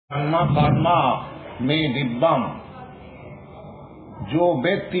कर्म कर्म में दिव्यम जो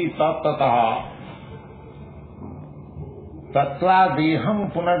व्यक्ति तत्ततः तत्वा देहम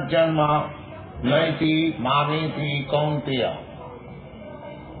पुनर्जन्म नैति मामेति कौन्तेय.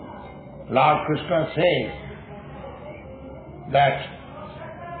 Lord Krishna says that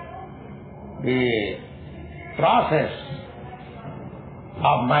the process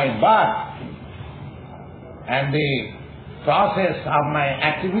of my birth and the process of my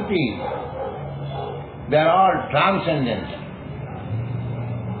activities, they are all transcendent.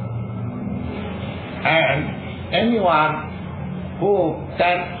 And anyone who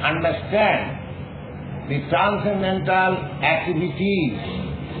can understand the transcendental activities,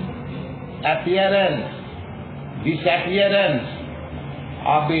 appearance, disappearance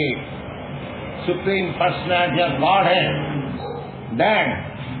of the Supreme Personality of Godhead, then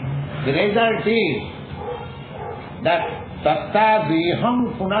the result is that tatta deham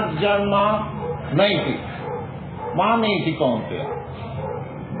punarjanma naiti mameti kaunteya.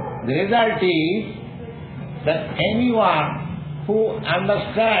 The result is that anyone who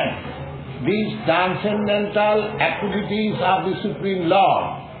understands these transcendental activities of the Supreme Lord,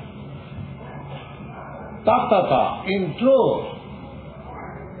 tattata, in truth,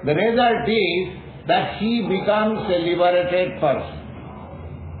 the result is that he becomes a liberated person.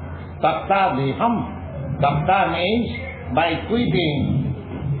 Tatta deham. Tatta means by quitting,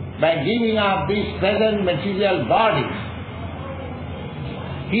 by giving up this present material body,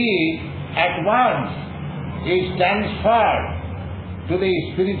 he at once is transferred to the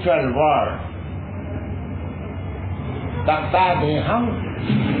spiritual world. Tatta deham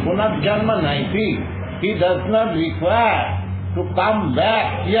punarjanma naiti. He does not require to come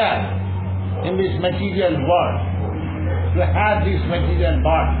back here in this material world, to have this material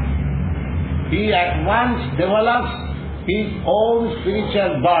body. He at once develops his own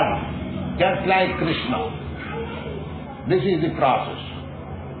spiritual body, just like Krishna. This is the process.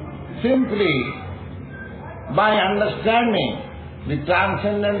 Simply by understanding the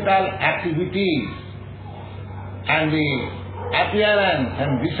transcendental activities and the appearance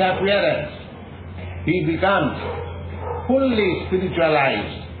and disappearance, he becomes fully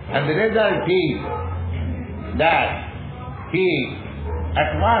spiritualized, and the result is that he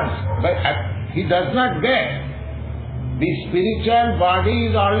at once, he does not get. The spiritual body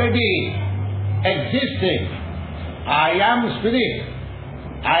is already existing. I am spirit.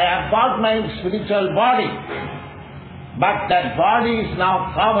 I have got my spiritual body. But that body is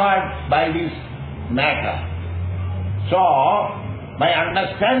now covered by this matter. So, by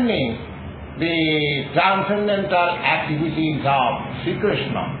understanding the transcendental activities of Sri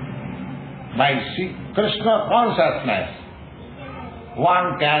Krishna, by Sri Krishna Consciousness,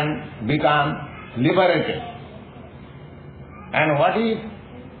 one can become liberated. And what is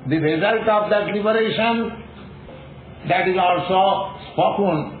the result of that liberation? That is also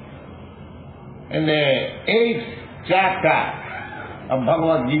spoken in the 8th chapter of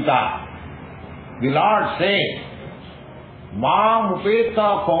Bhagavad-gītā. The Lord says, Mam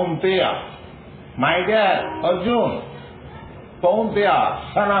upeta kaunteya. My dear Arjun,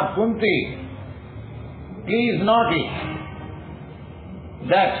 Kaunteya, son of Kunti, please notice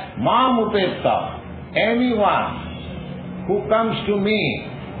that mamupetta, anyone who comes to me,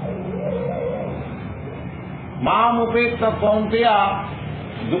 mamupetta kaunteya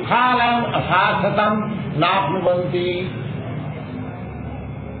dukhalam asasatam napnuvanti,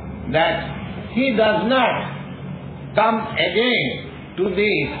 that he does not come again to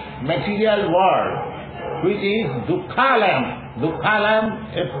this material world, which is dukhalam,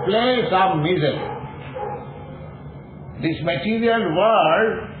 a place of misery. This material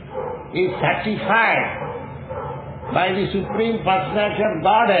world is certified by the Supreme Personality of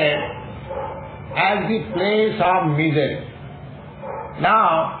Godhead as the place of misery.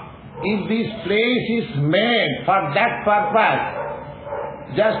 Now, if this place is made for that purpose,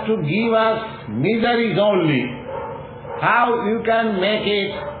 just to give us miseries only, how you can make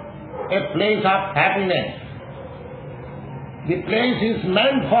it a place of happiness? The place is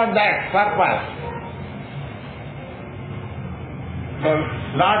meant for that purpose. So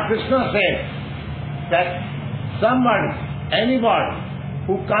Lord Krishna says that somebody, anybody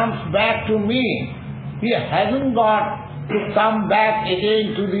who comes back to me, he hasn't got to come back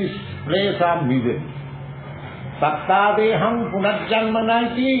again to this place of misery. Tattadeham punarjanma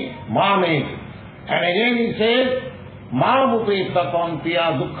naiti mameti. And again he says, mamupeta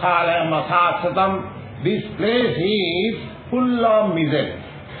kaunteya dukhalayam asasatam. This place is full of misery.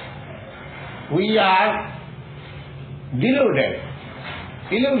 We are deluded.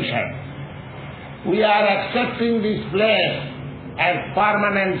 Illusion. We are accepting this place as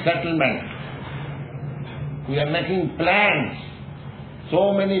permanent settlement. We are making plans,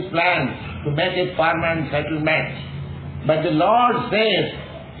 so many plans to make a permanent settlement. But the Lord says,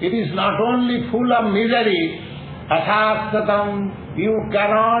 it is not only full of misery, asastatam, you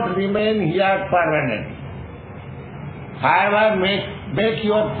cannot remain here permanently. However, make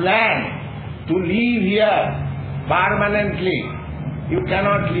your plan to live here permanently. You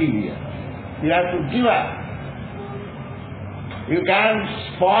cannot live here. You have to give up. You can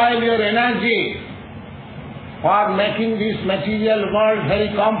spoil your energy for making this material world very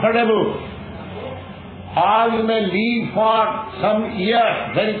comfortable. Or you may live for some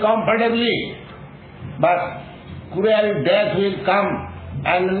years very comfortably, but cruel death will come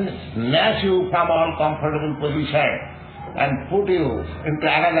and snatch you from all comfortable position and put you into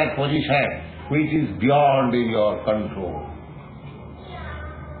another position which is beyond your control.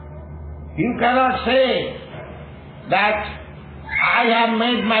 You cannot say that I have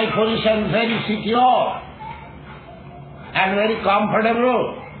made my position very secure and very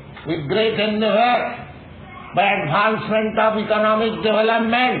comfortable with great endeavor by advancement of economic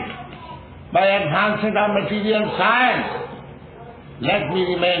development, by advancement of material science. Let me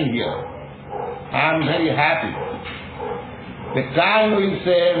remain here. I am very happy. The time will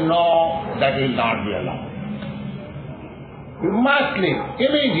say, no, that will not be allowed. You must live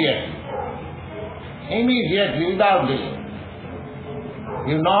immediately. Immediately, without delay.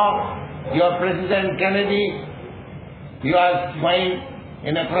 You know, your President Kennedy, he was going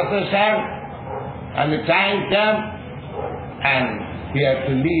in a procession, and the time came, and he had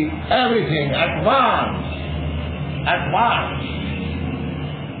to leave everything at once,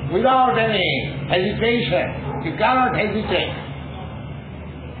 without any hesitation. You cannot hesitate.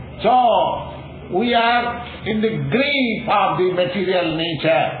 So, we are in the grip of the material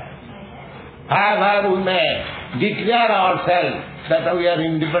nature. However, we may declare ourselves that we are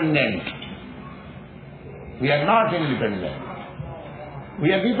independent. We are not independent.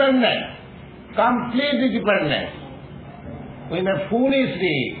 We are dependent, completely dependent. We may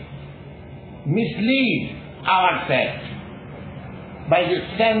foolishly mislead ourselves by the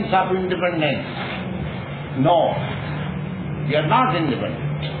sense of independence. No, we are not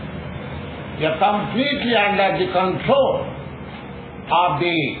independent. We are completely under the control of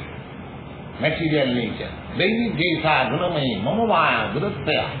the material nature. The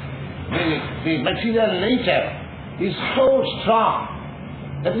material nature is so strong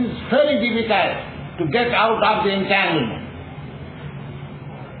that it is very difficult to get out of the entanglement.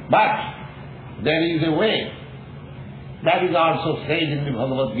 But there is a way. That is also said in the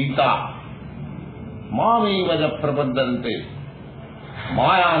Bhagavad Gita. Mami vaja prapadante,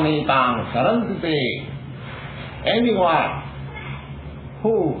 maya netang sarantite. Anyone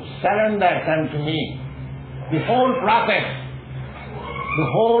who surrenders unto me, the whole process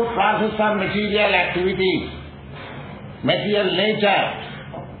of material activities, material nature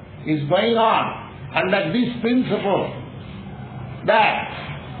is going on under this principle that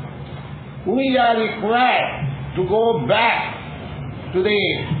we are required to go back to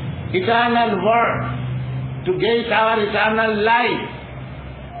the eternal world to get our eternal life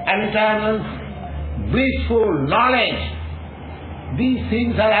and eternal blissful knowledge. These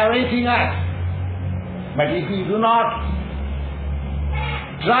things are awaiting us. But if we do not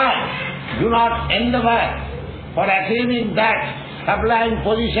try, do not endeavor for attaining that sublime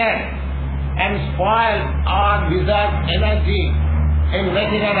position and spoil our deserved energy in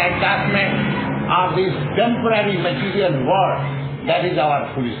making an adjustment of this temporary material world, that is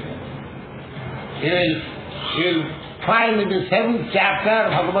our foolishness. You will find in the 7th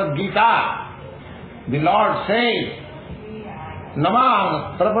chapter of Bhagavad Gita, the Lord says,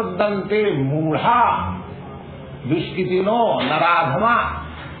 Namang prapadante mudha duskitino naradhama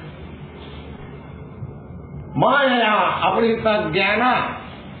maya aprita jnana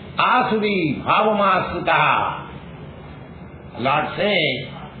asuri bhavamasrita. Lord says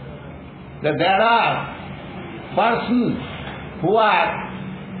that there are persons who are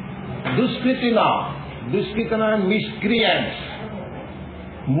duskritina miscreants,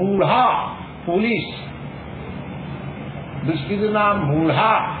 mudha, foolish, duskritina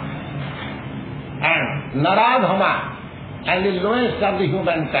mudha, and naradhama, and the lowest of the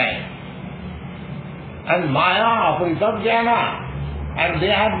humankind, and maya apritadhyana, and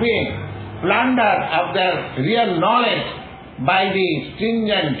they have been plundered of their real knowledge by the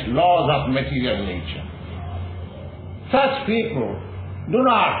stringent laws of material nature. Such people do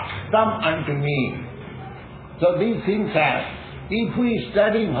not come unto me. So these things are, if we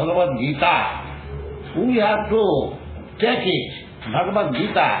study Bhagavad Gita, we have to take it, Bhagavad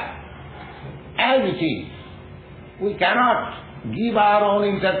Gita, as it is. We cannot give our own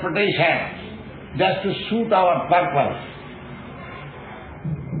interpretation just to suit our purpose.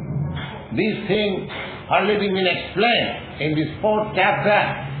 These things already been explained in this 4th chapter,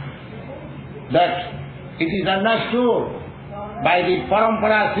 that it is understood by the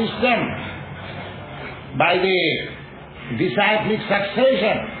parampara system, by the disciplic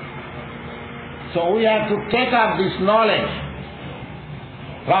succession. So we have to take up this knowledge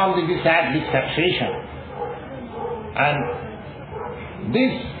from the disciplic succession. And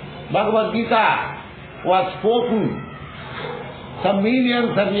this Bhagavad Gita was spoken some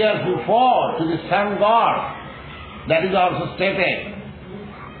millions of years before to the Sun God. That is also stated.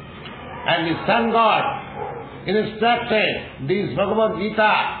 And the Sun God instructed this Bhagavad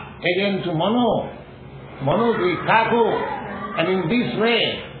Gita again to Manu the Thakur, and in this way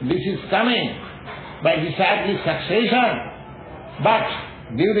this is coming by disciplic succession. But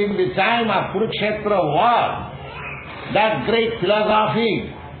during the time of Kurukshetra war, that great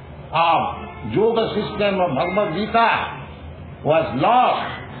philosophy of yoga system of Bhagavad Gita was lost,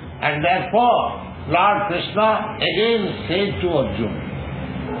 and therefore Lord Krishna again said to Arjuna.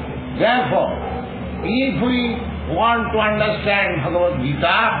 Therefore, if we want to understand Bhagavad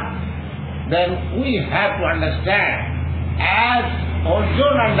Gita, then we have to understand as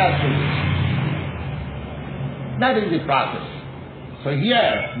Arjuna understood it. That is the process. So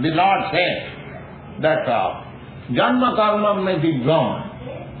here the Lord says that Janma karma me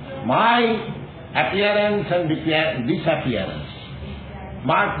divyam, my appearance and disappearance.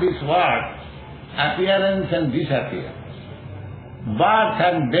 Mark this word, appearance and disappearance. Birth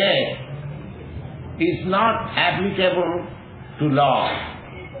and death is not applicable to Lord.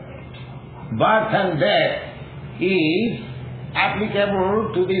 Birth and death is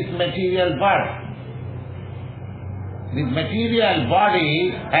applicable to this material body. This material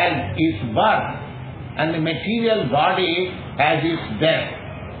body has its birth, and the material body has its death,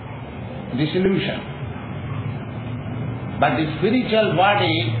 dissolution. But the spiritual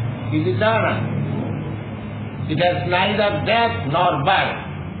body is eternal. It has neither death nor birth.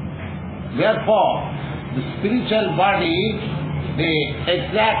 Therefore, the spiritual body, the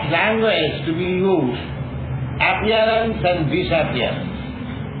exact language to be used, appearance and disappearance.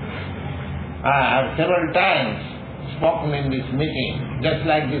 I have several times spoken in this meeting, just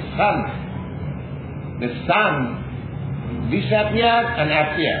like the sun. The sun disappears and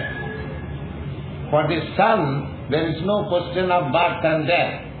appears. For the sun, there is no question of birth and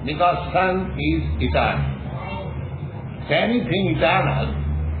death, because sun is eternal. So anything eternal,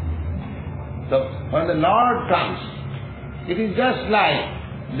 so when the Lord comes, it is just like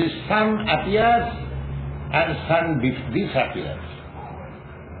the sun appears and sun disappears.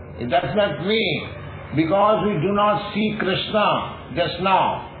 It does not mean because we do not see Krishna just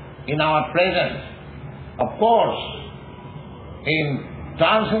now in our presence. Of course, in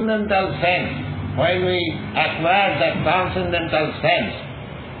transcendental sense, when we acquire that transcendental sense,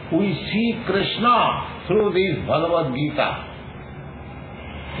 we see Krishna through this Bhagavad Gita.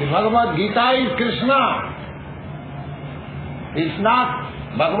 The Bhagavad Gita is Krishna.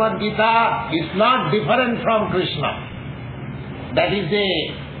 Bhagavad Gita is not different from Krishna. That is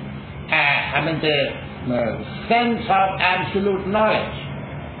the sense of absolute knowledge.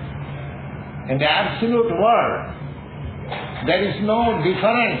 In the absolute world, there is no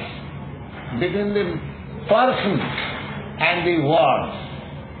difference between the person and the words.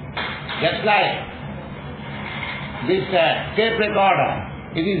 Just like this tape recorder,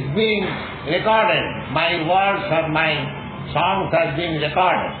 it is being recorded, my words or my songs are being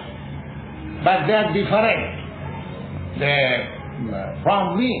recorded, but they are different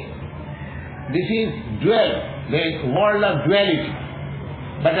from me. This is dual, the world of duality.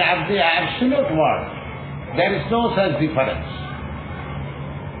 But at the absolute world, there is no such difference.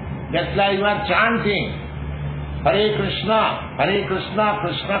 Just like you are chanting Hare Krishna,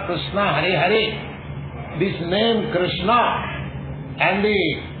 Krishna Krishna, Hare Hare. This name Krishna and the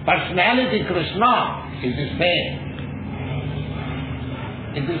personality Krishna is the same.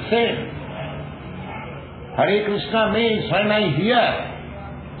 It is same. Hare Krishna means when I hear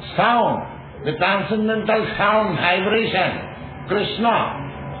sound, the transcendental sound, vibration, Krishna,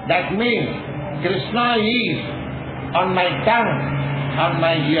 that means Krishna is on my tongue, on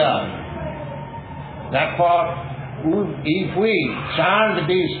my ear. Therefore, if we chant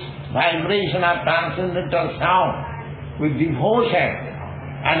this vibration of transcendental sound with devotion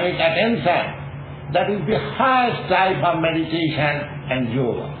and with attention, that is the highest type of meditation and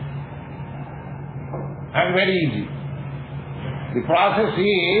yoga. And very easy. The process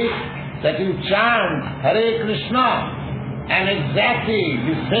is that you chant Hare Krishna and exactly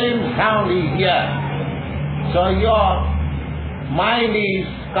the same sound is here. So your mind is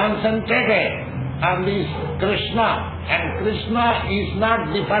concentrated on this Krishna, and Krishna is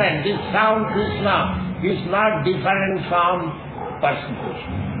not different. This sound Krishna is not different from person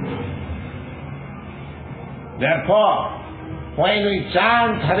Krishna. Therefore, when we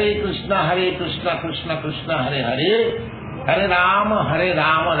chant Hare Krishna, Krishna Krishna, Hare Hare, Hare Rama,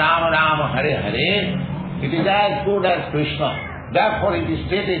 Rama Rama, Hare Hare, it is as good as Krishna. Therefore it is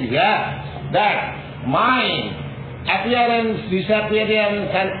stated here that mind, appearance, disappearance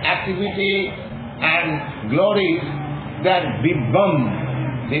and activity and glories, that Dibbam.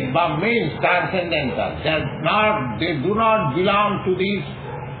 Dibbam means transcendental. They do not belong to this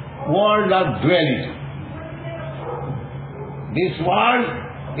world of duality. This world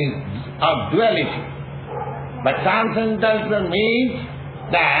is of duality. But transcendental means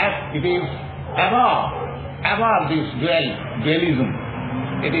that it is above this dualism.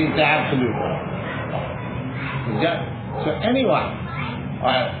 It is the absolute one. So anyone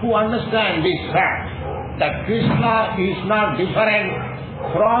who understands this fact, that Krishna is not different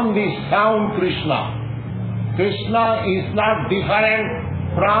from the sound Krishna. Krishna is not different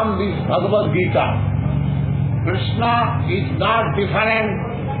from this Bhagavad-gītā. Krishna is not different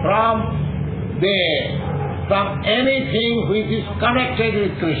from anything which is connected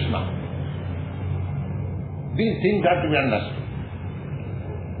with Krishna. These things have to be understood.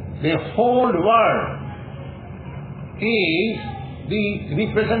 The whole world is the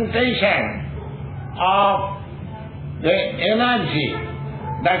representation of the energy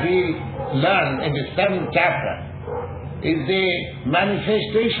that we learn in the 7th chapter, is the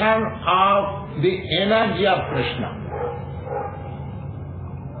manifestation of the energy of Krishna.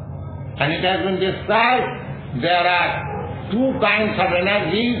 And it has been described, there are two kinds of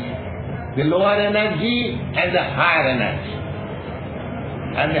energies, the lower energy and the higher energy.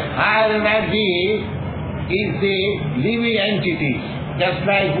 And the higher energy is the living entities, just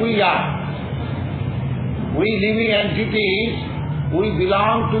like we are. We living entities, we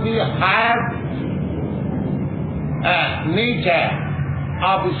belong to the higher nature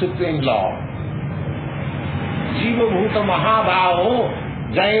of the Supreme Lord. Jiva Bhuta Mahabhavo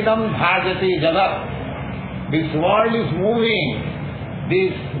Jaidam Bhajati Jagat. This world is moving.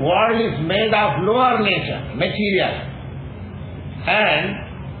 This world is made of lower nature, material.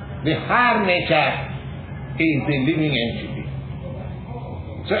 And the higher nature is the living entity.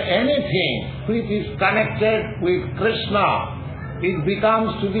 So anything which is connected with Krishna, it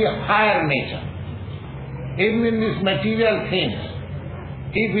becomes to the higher nature. Even in these material things,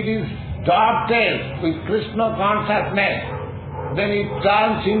 if it is dotted with Krishna consciousness, then it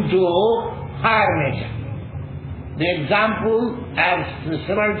turns into higher nature. The example, as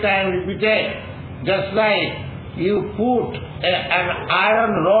several times repeated, just like you put an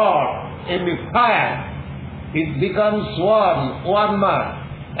iron rod in the fire, it becomes warmer,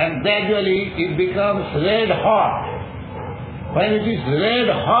 and gradually it becomes red hot. When it is red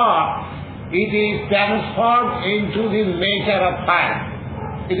hot, it is transformed into the nature of fire.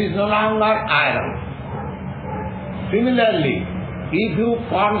 It is no longer iron. Similarly, if you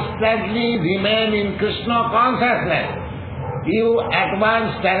constantly remain in Krishna consciousness, you at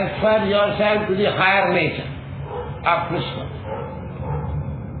once transfer yourself to the higher nature of Krishna.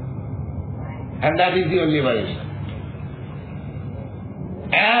 And that is your liberation.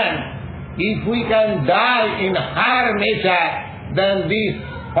 And if we can die in higher nature, then this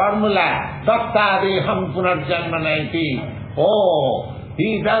formula, Tattādeham punarjanmanaiti,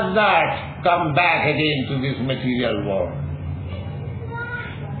 he does not come back again to this material world.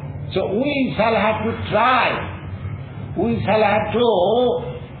 So we shall have to try, we shall have to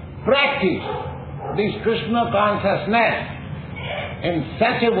practice this Krishna consciousness in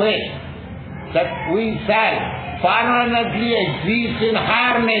such a way that we shall permanently exist in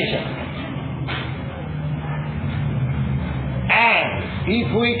higher nature. And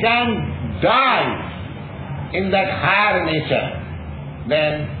if we can die in that higher nature,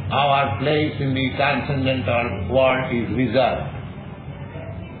 then our place in the transcendental world is reserved.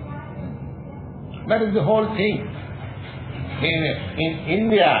 That is the whole thing. In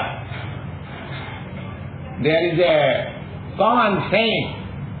India, there is a common saying.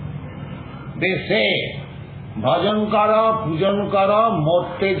 They say, bhajan karo, pujan karo,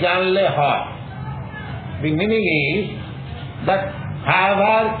 morte janle hoy. The meaning is that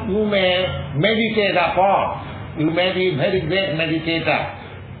however you may meditate upon, you may be a very great meditator,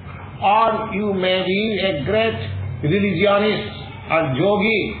 or you may be a great religionist or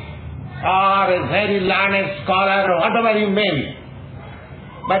yogi, or a very learned scholar, or whatever you may be.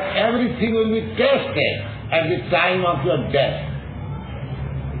 But everything will be tested at the time of your death.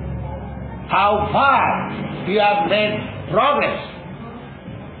 How far you have made progress.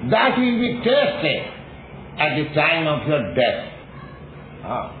 That will be tasted at the time of your death.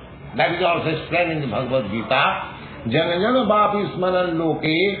 That is also explained in the Bhagavad Gita. Jana jana vapi smaran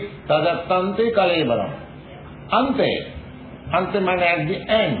loke tadattante kalevaram. Ante means at the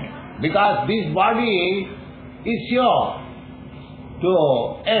end. Because this body is your to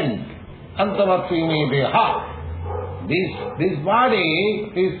end. Antavati me deha. This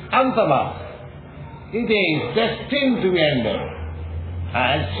body is antava. It is destined to be ended,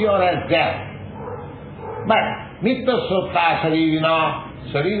 as sure as death. But nitya sutta sharina,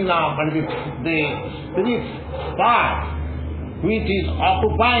 but the spirit spark which is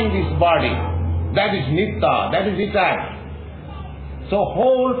occupying this body, that is nitya, that is eternal. So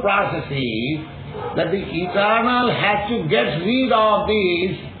whole process is that the eternal has to get rid of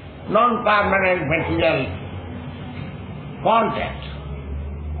these non-permanent material contact.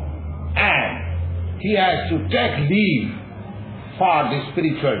 And he has to take leave for the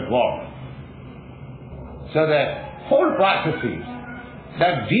spiritual world. So the whole process is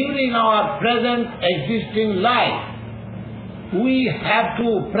that during our present existing life, we have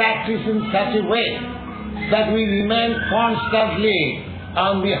to practice in such a way that we remain constantly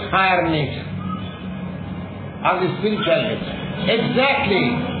on the higher nature, on the spiritual nature. Exactly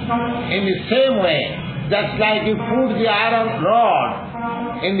in the same way, just like you put the iron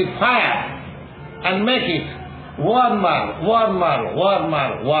rod in the fire and make it warmer.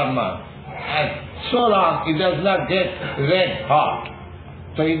 And so long it does not get red hot.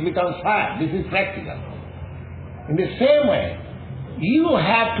 So it becomes fire. This is practical. In the same way, you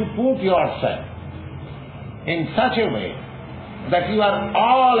have to put yourself in such a way that you are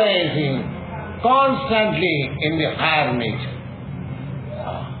always constantly in the higher nature.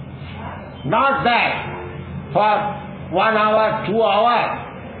 Not that for 1 hour, 2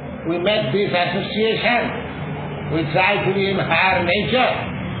 hours, we make this association, we try to be in higher nature,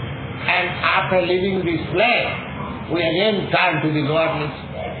 and after leaving this place, we again turn to the lower nature.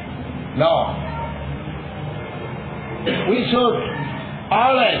 No. We should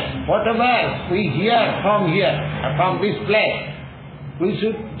always, whatever we hear from here, from this place, we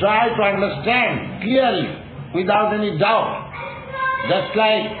should try to understand clearly, without any doubt. Just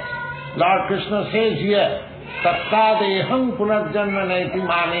like Lord Krishna says here, Tattadeham punarjanma naiti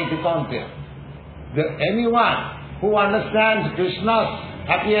maneti kaunteya. Anyone who understands Krishna's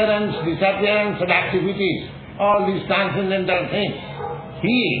appearance, disappearance and activities, all these transcendental things,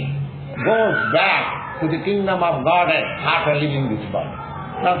 he goes back to the kingdom of Godhead after leaving this body.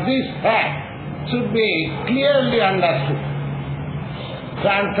 Now this fact should be clearly understood. So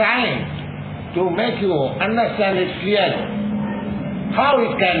I am trying to make you understand it clearly. How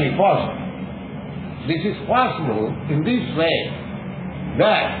it can be possible? This is possible in this way,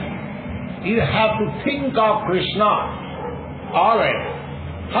 that you have to think of Krishna always.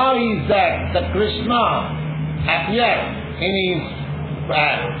 How is that the Krishna appears in his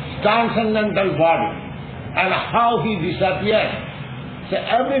transcendental body and how he disappears? So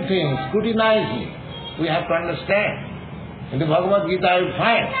everything scrutinizing we have to understand. In the Bhagavad Gita you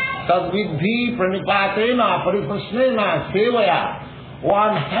find Tadvidhi pranipatena pariprasnena sevaya.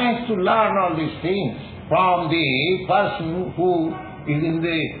 One has to learn all these things from the person who is in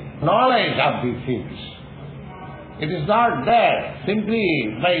the knowledge of these things. It is not there simply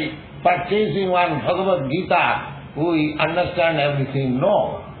by purchasing one Bhagavad Gita we understand everything.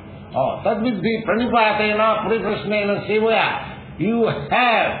 No. Tadvidhi pranipatena pariprasnena sevaya. You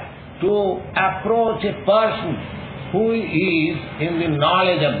have to approach a person who is in the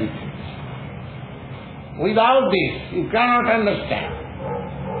knowledge of these things. Without this, you cannot understand.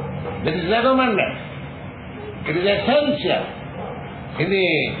 That is recommended. It is essential. In the,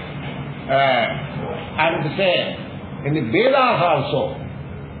 I would say, in the Vedas also,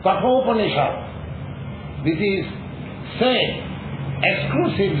 Kathopanishad, this is said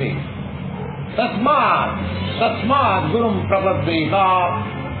exclusively. Tasmad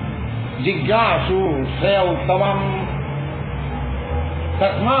GuruMukhaPadmaVakya Jigyasu Sriyautamam.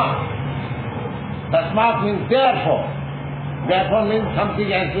 Tasmat means therefore. Therefore means something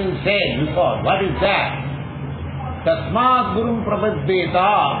has been said before. What is that? Tasmat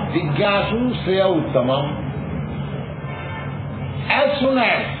GuruMukhaPadmaVakya Jigyasu Sriyautamam. As soon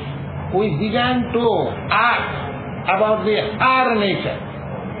as we began to ask about the higher nature,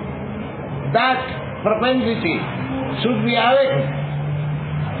 that propensity should be awakened.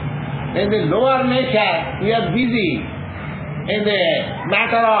 In the lower nature, we are busy in the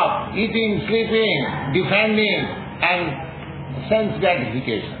matter of eating, sleeping, defending and sense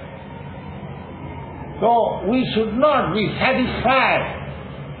gratification. So we should not be satisfied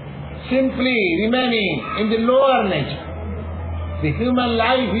simply remaining in the lower nature. The human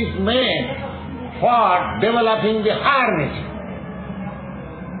life is made for developing the higher nature.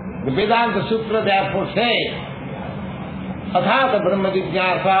 The Vedanta Sutra therefore says, Athāta Brahma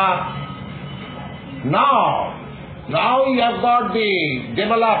Jigyāsa. Now you have got the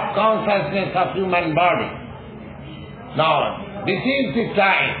developed consciousness of human body. Now, this is the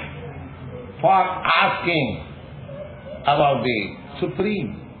time for asking about the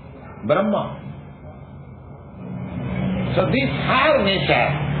Supreme Brahma. So this higher nature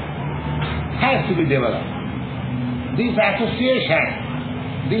has to be developed. This association,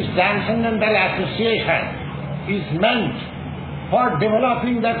 this transcendental association is meant for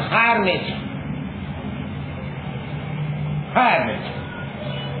developing that higher nature. Higher nature.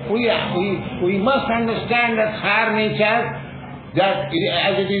 We must understand that higher nature, that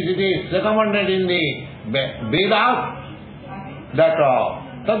as it is recommended in the Vedas, that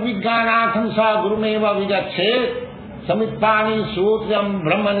tadvijnanatham sa gurumeva vijachet samittani sutram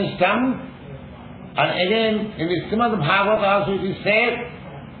brahmanishtam. And again in the ЩrīmadBhāgavatam also it is said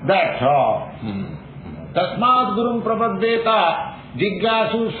that tasmāt gurum prapaddeta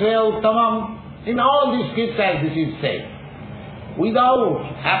jigyasu shreya uttamam. In all these scriptures this is said. Without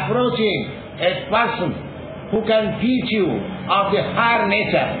approaching a person who can teach you of the higher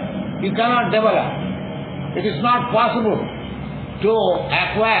nature, you cannot develop. It is not possible to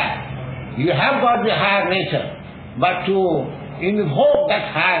acquire. You have got the higher nature, but to invoke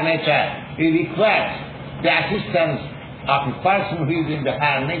that higher nature, it requires the assistance of a person who is in the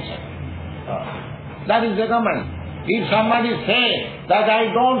higher nature. That is the command. If somebody says that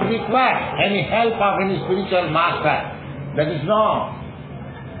I don't require any help of any spiritual master, that is wrong.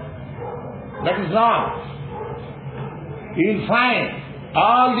 That is wrong. You will find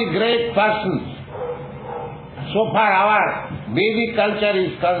all the great persons, so far our Vedic culture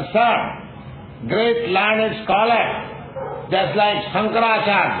is concerned, great learned scholars, just like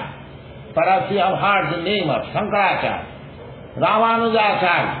Shankaracharya. Perhaps you have heard the name of Shankaracharya,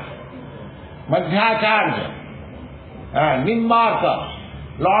 Ramanujacharya, Madhyacharya, Nimbarka,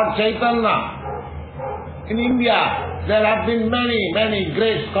 Lord Chaitanya. In India, there have been many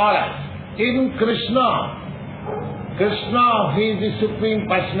great scholars. Even Krishna, who is the Supreme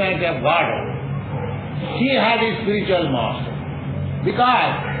Personality of Godhead, he had a spiritual master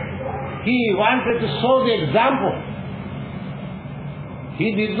because he wanted to show the example.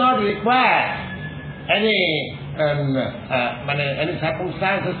 He did not require any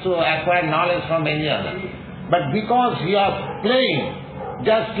circumstances to acquire knowledge from any other. But because he was playing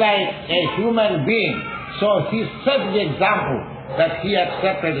just like a human being, so he set the example that he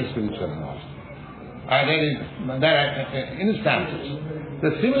accepted a spiritual master. There are instances. So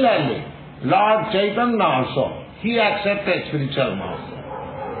similarly, Lord Chaitanya also, he accepted spiritual master.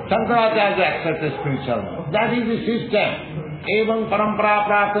 Shankaracharya accepted spiritual master. That is the system. Evam parampara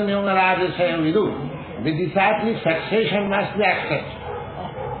prapta nyonga rajasaya vidu. The disciplic succession must be accepted.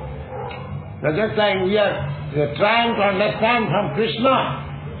 Just like we are trying to understand from Krishna,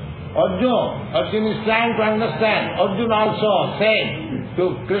 Arjuna is trying to understand. Arjuna also said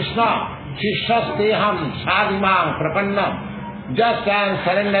to Krishna, Shishasteham sadimam prapannam. Just I am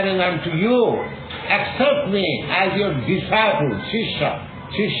surrendering unto you. Accept me as your disciple, Shishya.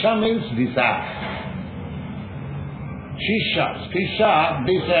 Shishya means disciple. Shishya,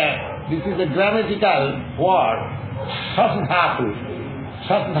 this is a grammatical word, Sasdhatu.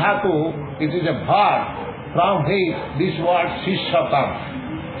 Sasdhatu, it is a verb from which this word Shishya comes.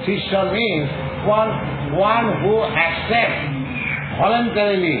 Shishya means one who accepts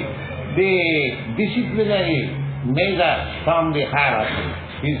voluntarily the disciplinary measures from the hierarchy.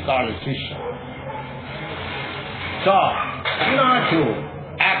 He is called a Shishya. So, in order to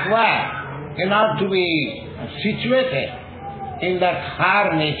acquire, in order to be situated in that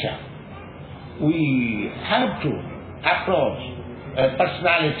higher nature, we have to approach a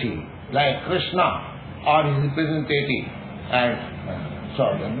personality like Krishna or his representative. And so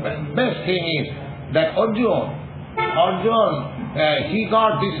the best thing is that Arjuna, he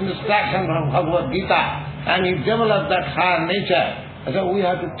got this instruction from Bhagavad-gītā and he developed that higher nature. So we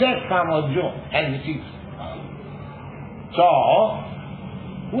have to take from Arjuna and he teaches. So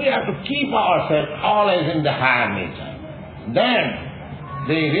we have to keep ourselves always in the higher nature. Then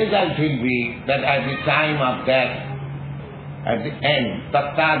the result will be that at the time of death, at the end,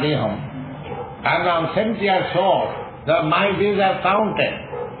 tattādeham, I'm now 70 years old, my days are counted.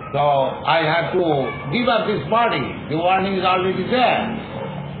 So I have to give up this body. The warning is already there.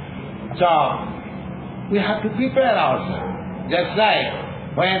 So we have to prepare ourselves. Just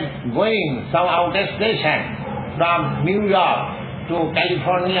like when going some outer station from New York to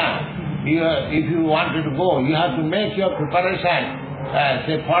California, if you wanted to go, you have to make your preparation,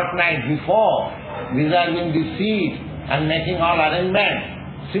 say fortnight before, reserving the seat and making all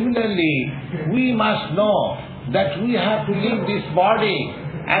arrangements. Similarly, we must know that we have to leave this body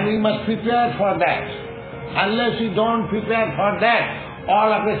and we must prepare for that. Unless we don't prepare for that,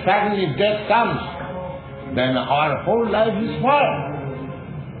 all of a sudden if death comes, then our whole life is spoiled.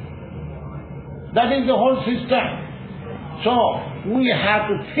 That is the whole system. So, we have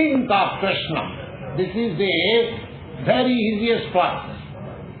to think of Krishna. This is the very easiest process.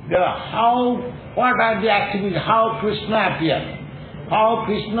 What are the activities? How Krishna appears? How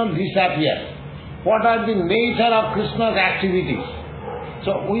Krishna disappears? What are the nature of Krishna's activities?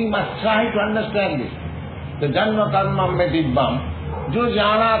 So we must try to understand this. The janma karma me dibbam, jo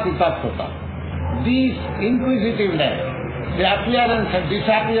janati tattvata. This inquisitiveness, the appearance and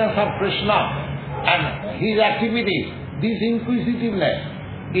disappearance of Krishna and his activities, this inquisitiveness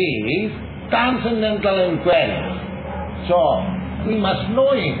is transcendental inquiry. So we must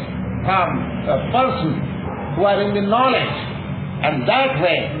know it from a person who are in the knowledge, and that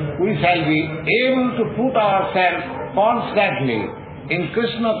way we shall be able to put ourselves constantly in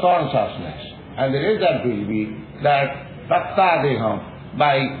Krishna consciousness. And the result will be that Tattadeham,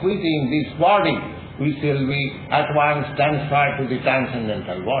 by quitting this body, we shall be at once transferred to the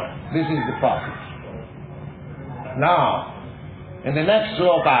transcendental world. This is the process. Now, in the next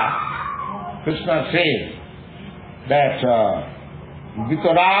sloka, Krishna says that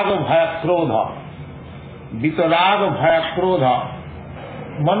Vitaraga Bhaya Krodha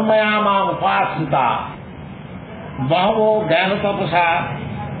Manmayama Upasita Bahavo Jnanatapasa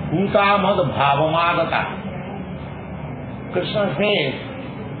Utamad Bhavamadata. Krishna says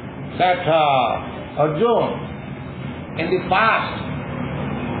that Arjuna, in the past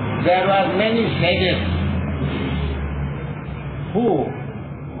there were many sages who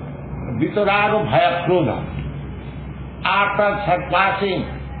Vitaraga Bhaya Krodha, after surpassing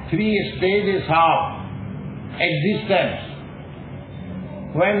 3 stages of existence,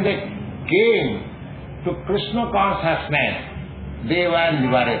 when they came to Krishna consciousness, they were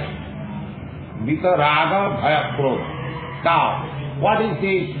liberated. Vitaraga Bhaya Krodha. Now, what is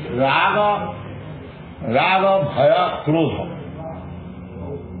this Raga Bhaya Krodha?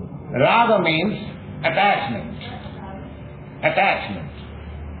 Raga means attachment.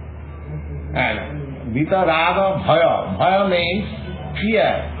 And Vitaraga Bhaya. Bhaya means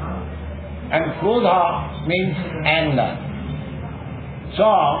fear. And Krodha means anger. So,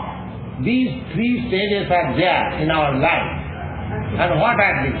 these 3 stages are there in our life. And what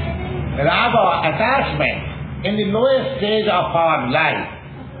are these? Raga, attachment. In the lowest stage of our life,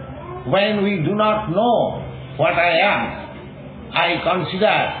 when we do not know what I am, I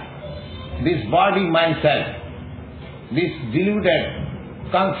consider this body myself, this deluded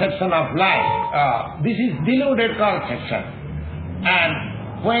conception of life. This is deluded conception.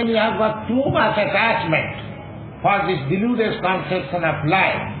 And when you have got too much attachment for this deluded conception of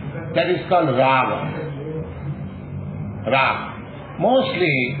life, that is called raga.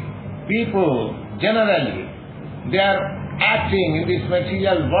 Mostly people, generally, they are acting in this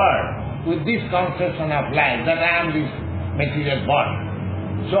material world with this conception of life, that I am this material body.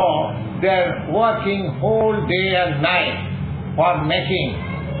 So, they are working whole day and night for making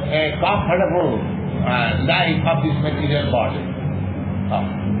a comfortable life of this material body.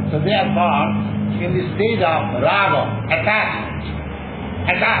 So therefore, in the stage of raga, attachment.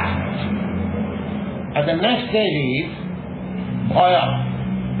 And the next stage is bhaya.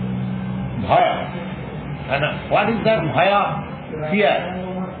 And what is that bhaya? Fear.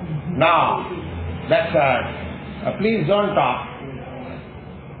 Now, that's please don't talk.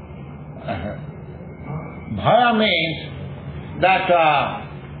 Bhaya means that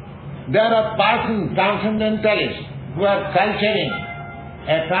there are persons, transcendentalists, who are culturing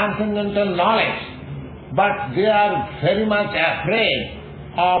a transcendental knowledge, but they are very much afraid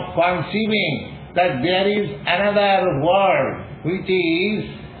of conceiving that there is another world, which is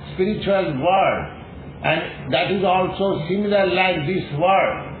spiritual world. And that is also similar like this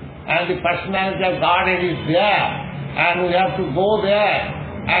world. And the personality of Godhead is there. And we have to go there.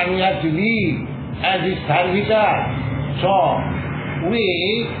 And we have to live as His servitor. So, we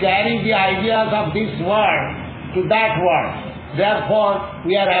carry the ideas of this world to that world. Therefore,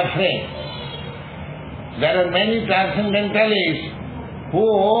 we are afraid. There are many transcendentalists who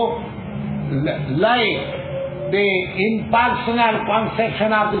like the impersonal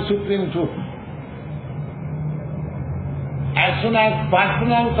conception of the Supreme Truth. As soon as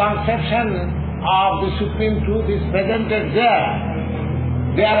personal conception of the Supreme Truth is presented there,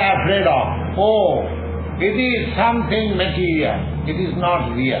 they are afraid of, it is something material, it is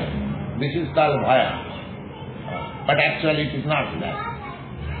not real. this is called Bhaya. But actually it is not that.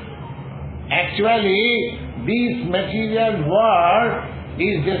 Actually, this material world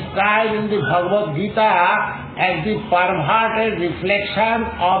is described in the Bhagavad Gita as the perverted reflection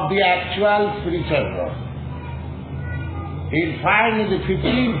of the actual spiritual world. You'll find in the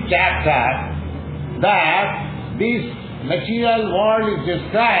 15th chapter that this material world is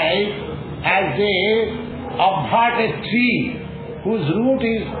described as a obverted tree whose root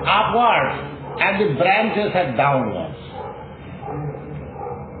is upwards and the branches are downwards.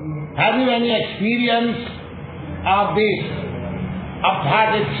 Have you any experience of this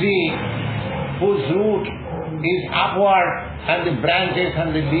obverted tree whose root is upward and the branches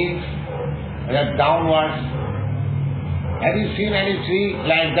and the leaves are downwards? Have you seen any tree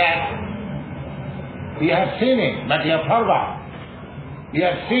like that? You have seen it, but you have forgot. You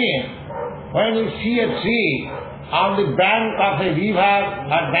have seen, when you see a tree on the bank of a river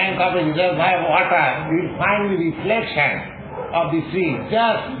or bank of a reservoir of water, you will find the reflection of the tree,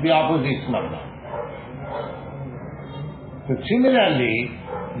 just the opposite number. So similarly,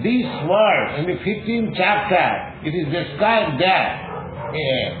 this word in the 15th chapter, it is described there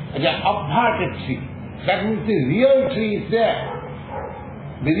as an obverted tree. That means the real tree is there.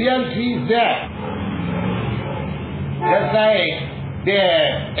 The real tree is there. Just like the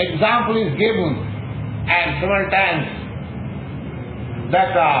example is given, and several times,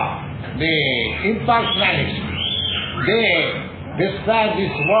 that the impersonalists, they describe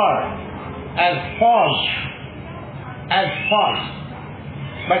this word as false.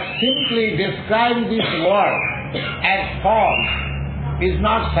 But simply describing this word as false is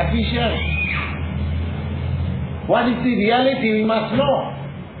not sufficient. What is the reality? We must know.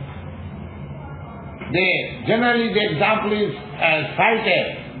 Generally the example is cited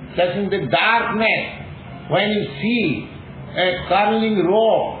that in the darkness, when you see a curling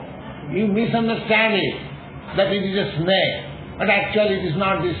rope, you misunderstand it, that it is a snake. But actually it is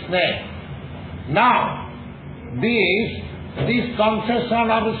not the snake. Now, this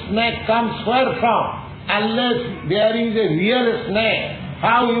conception of a snake comes where from? Unless there is a real snake,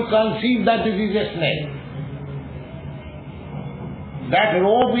 how you conceive that it is a snake? That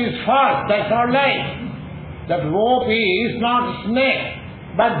rope is false, that's all right. That rope is not a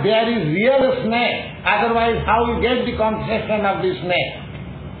snake, but there is real snake. Otherwise, how you get the conception of the snake?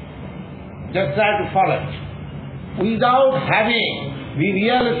 Just try to follow it. Without having the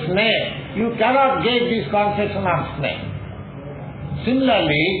real snake, you cannot get this conception of snake.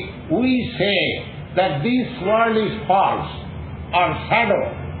 Similarly, we say that this world is false or shadow.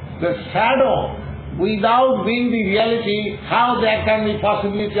 The shadow, without being the reality, how there can be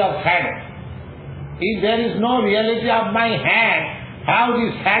possibility of shadow? If there is no reality of my hand, how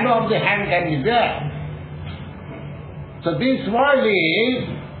the shadow of the hand can be there? So this world is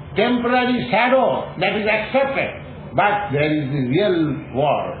temporary shadow, that is accepted. But there is the real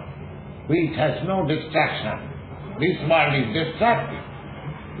world, which has no destruction. This world is destructive.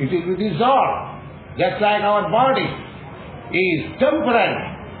 It will be dissolved. Just like our body is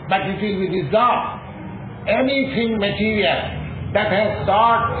temporary, but it will be dissolved. Anything material that has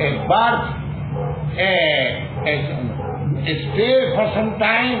got a birth, a stay for some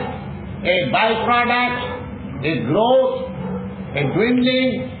time, a byproduct, a growth, a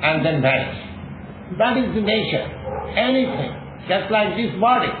dwindling, and then vanish. That is the nature. Anything, just like this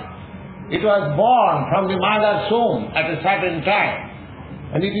body. It was born from the mother's womb at a certain time,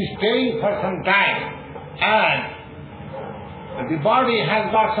 and it is staying for some time, and the body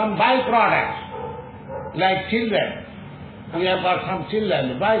has got some byproducts, like children. We have got some children,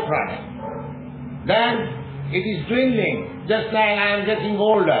 the byproduct. Then it is dwindling, just like I am getting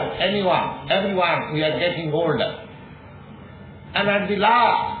older. Everyone, we are getting older. And at the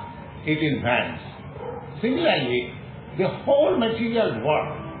last, it is vanished. Similarly, the whole material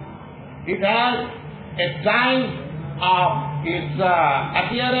world, it has a time of its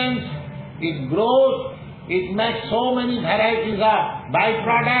appearance, its growth, it makes so many varieties of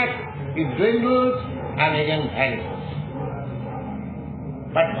byproducts, it dwindles and again vanishes.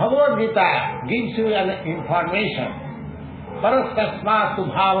 But Bhagavad Gita gives you an information. Parastasmastu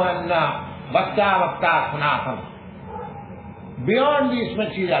bhavanna bhakta sanatana. Beyond this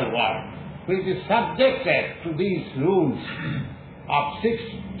material world, which is subjected to these rules of 6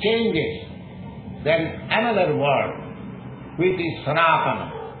 changes, there is another world, which is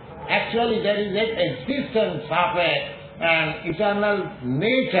sanatana. Actually, there is an existence of an eternal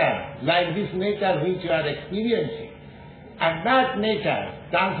nature, like this nature which you are experiencing. And that nature,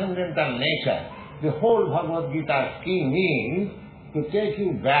 transcendental nature, the whole Bhagavad Gita scheme means to take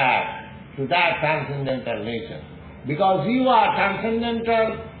you back to that transcendental nature. Because you are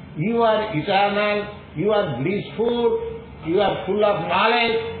transcendental, You are eternal, you are blissful, you are full of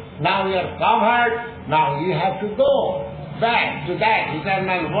knowledge, now you are covered, now you have to go back to that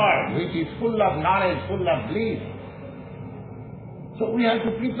eternal world which is full of knowledge, full of bliss. So we have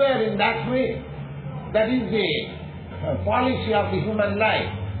to prepare in that way. That is the policy of the human life.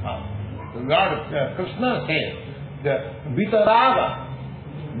 Lord Krishna says, the Vitaraga.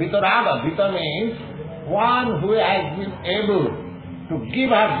 Vitaraga, Vita means one who has been able to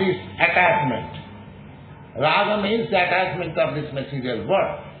give up this attachment. Raga means the attachment of this material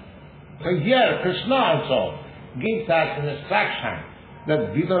world. So here Krishna also gives us an instruction that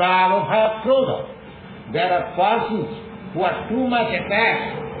Vitaraga bhaya krodha. There are persons who are too much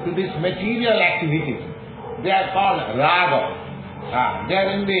attached to this material activity. They are called raga. They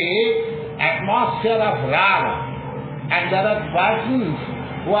are in the atmosphere of raga. And there are persons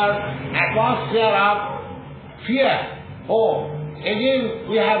who are atmosphere of fear. Oh, again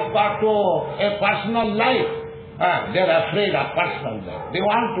we have got to a personal life. They are afraid of personal life. They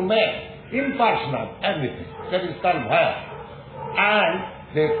want to make impersonal everything. That is called bhaya. And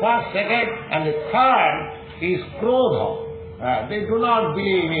the first, second and the third is krodha. They do not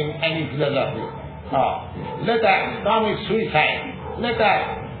believe in any philosophy. Let us commit suicide. Let us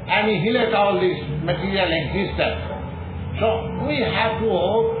annihilate all this material existence. So we have to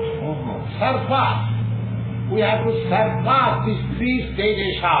surpass. We have to surpass these three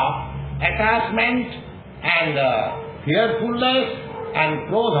stages of attachment and fearfulness and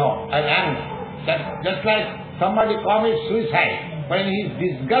krodha and anger. That's just like somebody commits suicide. When he is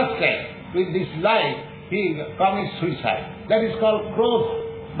disgusted with this life, he commits suicide. That is called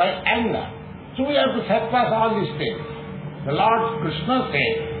krodha, by anger. So we have to surpass all these stages. The Lord Krishna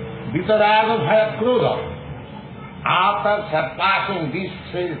says, Vitaraga bhaya krodha. After surpassing these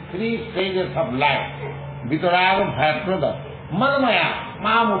three stages of life, Vitaraga bhaya krodha, manmaya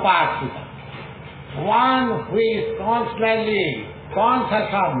mam upasita. One who is constantly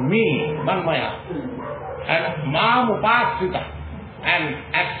conscious of me, manmaya, and mam upasita, and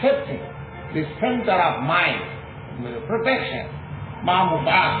accepting the center of mind, protection, mam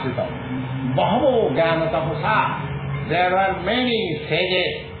upasita, bahavo jnana tapasa. There are many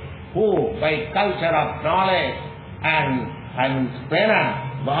sages who, by culture of knowledge and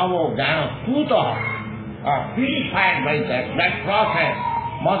penance, bahavo jnana puta, are purified by that process.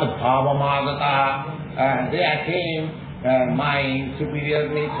 Madhbhava magata, they attain my superior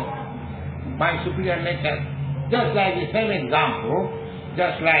nature. My superior nature. Just like the same example,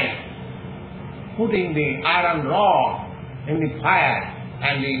 just like putting the iron rod in the fire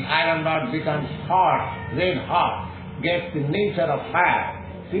and the iron rod becomes hot, red hot, gets the nature of fire.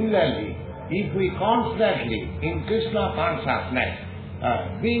 Similarly, if we constantly in Krishna consciousness,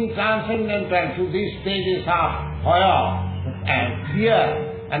 being transcendental to these stages of bhaya and fear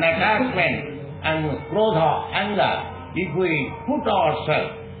and attachment and krodha, anger, if we put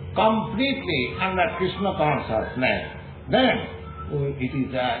ourselves completely under Krishna consciousness, then it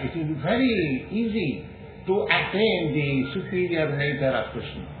is very easy to attain the superior nature of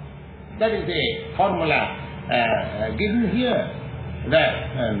Krishna. That is the formula given here. That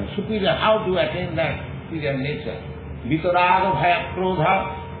superior, how to attain that superior nature. Vitaraga bhaya krodha,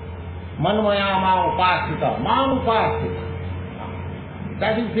 manmaya ma upasita.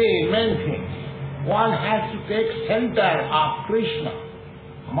 That is the main thing. One has to take center of Krishna.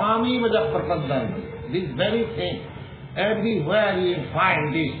 Mami vaja prapadanti. This very thing. Everywhere you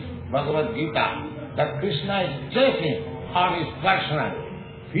find this Bhagavad Gita, that Krishna is stressing on his personal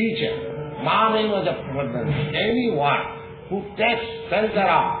feature. Mami vaja prapadanti. Anyone who takes shelter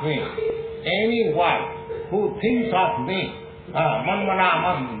of me, anyone who thinks of me,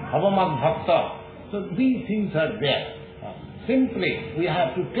 manmana bhavamad bhakta. So these things are there. Simply we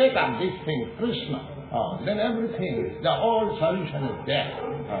have to take up this thing, Krishna. Then everything, the whole solution is there.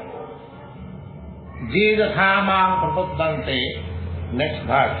 Je dathamam prapaddante, next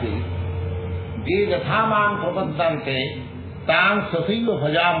verse is, Je dathamam prapaddante, tang sathaiva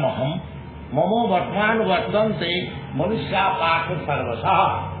bhajamaham, mamo vatman vatdante, manushya patha sarvasaha.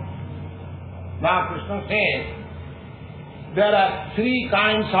 Now Krishna says, there are three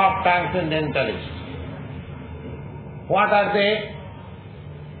kinds of transcendentalists. What are they?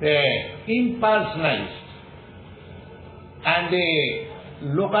 The impersonalists and the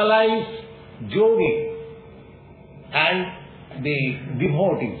localized yogi and the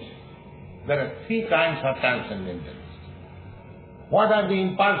devotees. There are three kinds of transcendentalists. What are the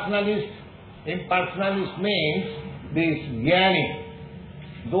impersonalists? Impersonalist means this jnani,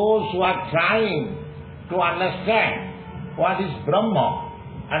 those who are trying to understand what is Brahma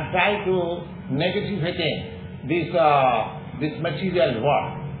and try to negativate this material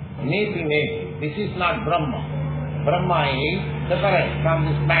world. neti neti. This is not Brahma. Brahma is separate from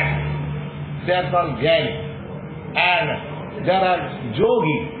this matter. They are called Jnani. And there are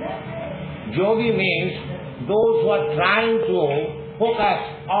Yogi. Yogi means those who are trying to focus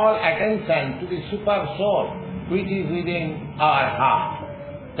all attention to the super soul which is within our heart.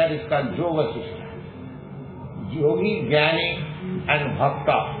 That is called Yoga system. Yogi, Jnani and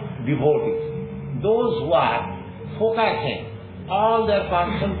Bhakta, devotees. Those who are focusing all their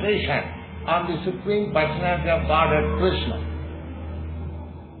concentration on the Supreme Personality of Godhead, Krishna.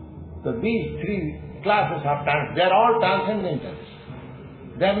 So these three classes of they are all transcendentalists.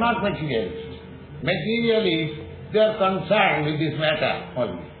 They are not materialists. Materialists, they are concerned with this matter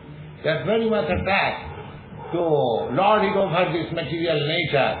only. They are very much attached to lording over this material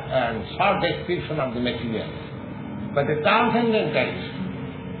nature and short description of the material. But the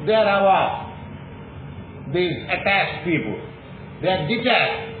transcendentalists, they are our, these attached people. They are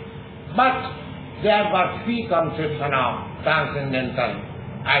detached, but they have got three conception of transcendental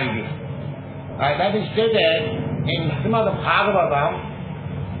idea. That is stated in ЩrīmadBhāgavatam,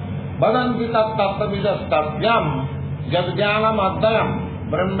 Vadanti tat tattavidastavyam jadjnanam addayam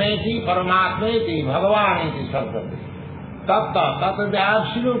brahmeti paramatmeti bhagavaniti sabdati. Tatta, tatta the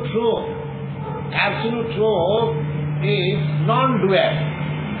absolute truth. Absolute truth is non-dual.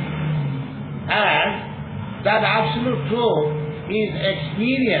 And that absolute truth is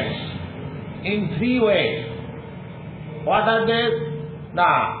experienced in three ways. What are they?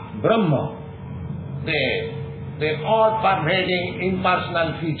 The Brahma, the all-pervading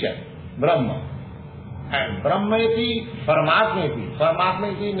impersonal feature, Brahma. And Brahmeti, Paramatmeti.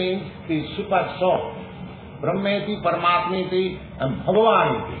 Paramatmeti means the super soul. Brahmeti, Paramatmeti and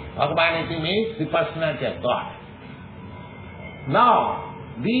Bhagavaniti. Bhagavaniti means the personality of God.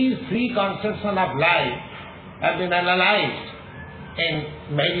 Now, these three conceptions of life have been analyzed in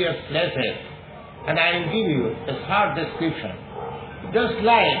various places, and I will give you a short description. Just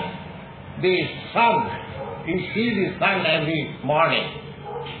like the sun, you see the sun every morning.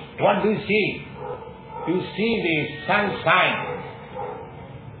 What do you see? You see the sunshine.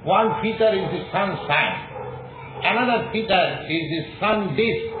 One feature is the sunshine. Another feature is the sun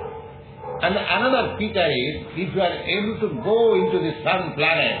disk. And another feature is, if you are able to go into the sun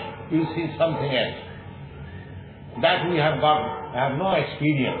planet, you see something else. That we have no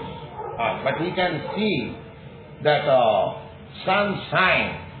experience. But we can see that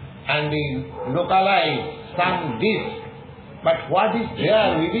sunshine and the localized sun disk. But what is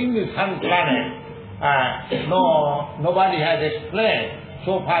there within the sun planet, nobody has explained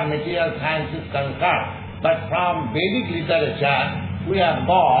so far material science is concerned. But from Vedic literature, we have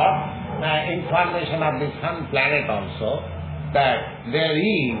got information of the sun planet also, that there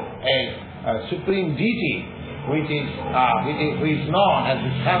is a supreme deity which is known as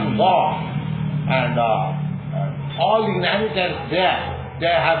the sun god, and all the inhabitants there, they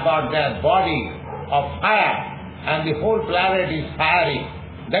have got their body of fire, and the whole planet is fiery.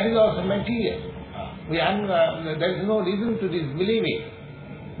 That is also material. There is no reason to disbelieve it,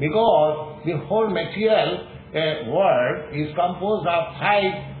 because the whole material world is composed of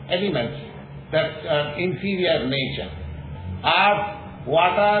 5 elements, that inferior nature: earth,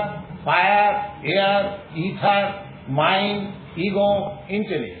 water, fire, air, ether, mind, ego,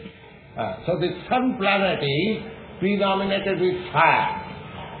 intellect. So the sun planet is predominated with fire.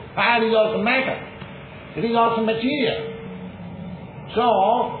 Fire is also matter. It is also material. So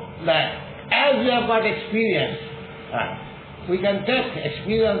that as we have got experience, we can take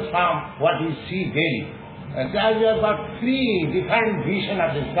experience from what we see daily. And as we have got 3 different visions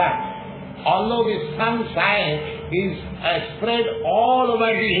of the sun, although the sunshine is spread all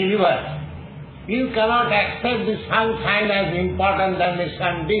over the universe, you cannot accept the sunshine as important than the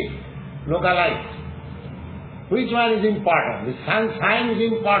sun disk, localized. Which one is important? The sunshine is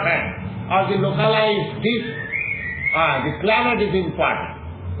important, or the localized disk? The planet is important.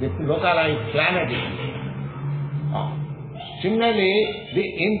 The localized planet is important. Similarly, the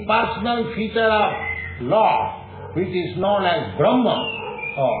impersonal feature of Lord, which is known as Brahma,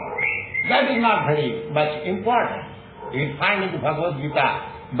 that is not very much important. You find in the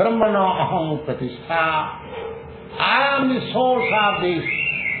Bhagavad-gītā, Brahmano aham pratishtha. I am the source of this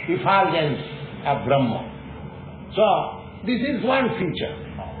effulgence of Brahma. So, this is one feature.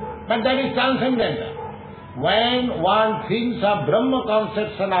 But that is transcendental. When one thinks of Brahma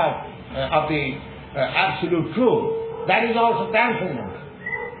conception of the absolute truth, that is also transcendental.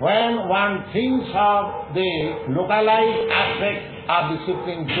 When one thinks of the localized aspect of the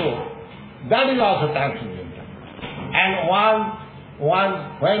Supreme Truth, that is also transcendental. And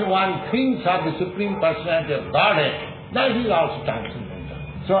when one thinks of the Supreme Personality of Godhead, that is also transcendental.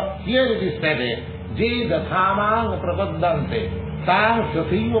 So here it is said, Je dathamang prapaddante tang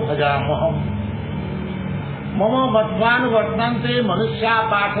sathaiva bhajamaham mama matvan vartante manusya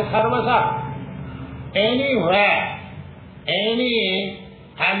patha sarvasa. Anywhere, any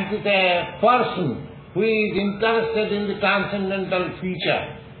person who is interested in the transcendental feature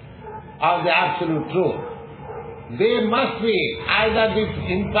of the absolute truth, they must be either the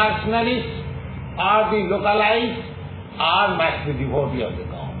impersonalists or the localized or must be devotee of the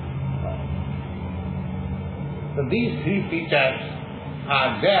God. So these three features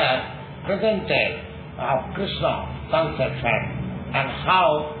are there presented of Krishna conception and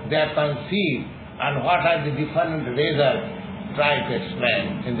how they are conceived and what are the different results. Try to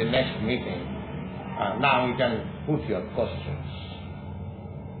explain in the next meeting. Now you can put your questions.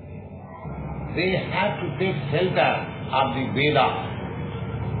 They have to take shelter of the Vedas,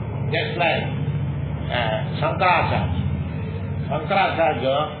 just like Shankaracharya.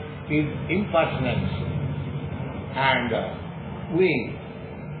 Shankaracharya is impersonalist, and we,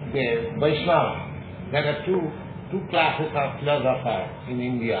 the Vaishnava, there are two classes of philosophers in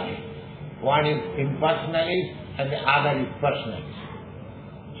India. One is impersonalist and the other is personalist.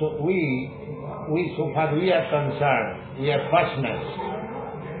 So so far we are concerned, we are personalist,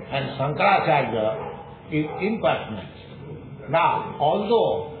 and Shankaracharya is impersonalist. Now,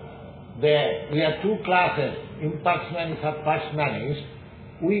 although we are two classes, impersonalist or personalist,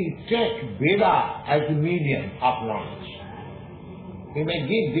 we take Veda as the medium of knowledge. We may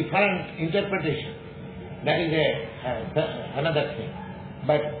give different interpretation. That is another thing.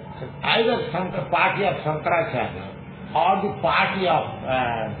 But either party of Shankaracharya or the party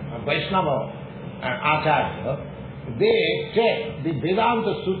of Vaishnava Acharya, they take the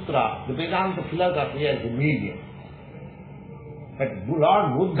Vedanta Sutra, the Vedanta philosophy as the medium. But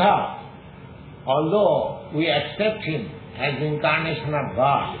Lord Buddha, although we accept him as the incarnation of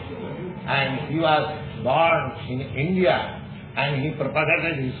God, and he was born in India, and he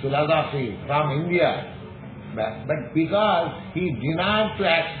propagated his philosophy from India, but because he denied to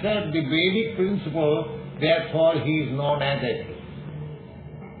accept the Vedic principle, therefore he is known as atheist.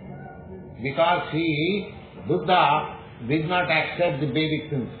 Because Buddha did not accept the Vedic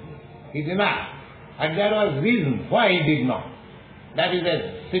principle. He denied. And there was reason why he did not. That is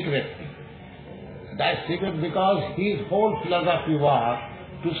a secret thing. That secret because his whole philosophy was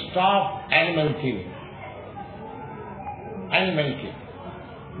to stop animal killing. Animal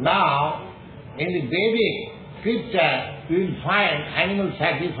killing. Now, in the Vedic scripture, you will find animal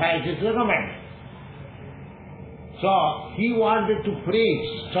sacrifice is recommended. So, he wanted to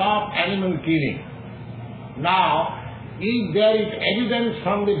preach, stop animal killing. Now, if there is evidence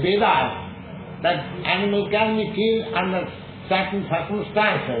from the Vedas that animal can be killed under certain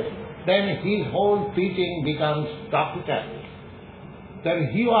circumstances, then his whole teaching becomes topical. Then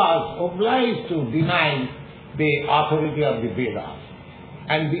he was obliged to deny the authority of the Vedas.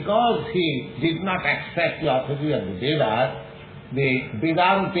 And because he did not accept the authority of the Vedas, the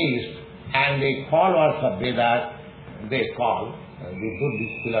Vedantists and the followers of Vedas, they call the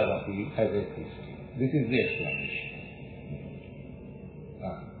Buddhist philosophy as atheist. This is the explanation.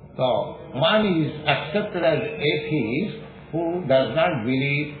 So, one is accepted as atheist who does not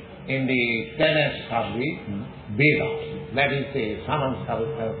believe in the tenets of the Vedas. That is the summons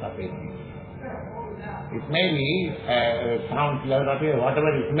substance of atheism. It may be sound philosophy or whatever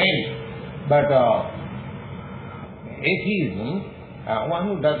it may be, but atheism, one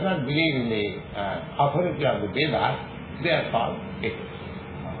who does not believe in the authority of the Vedas, they are called atheists.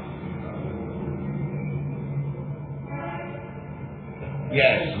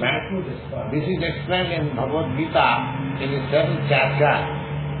 Yes, this is explained in Bhagavad-gītā in the 7th chapter.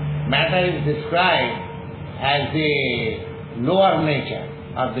 Matter is described as the lower nature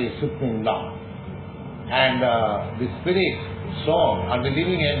of the Supreme Lord. And the spirit, soul, or the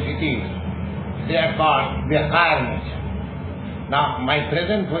living entities, they are called the higher nature. Now, my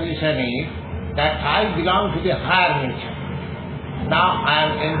present position is that I belong to the higher nature. Now, I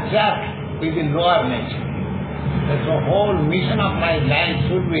am entrapped with the lower nature. That's the whole mission of my life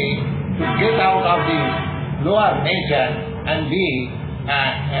should be to get out of the lower nature and be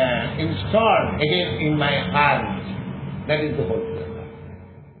installed again in my higher nature. That is the whole thing.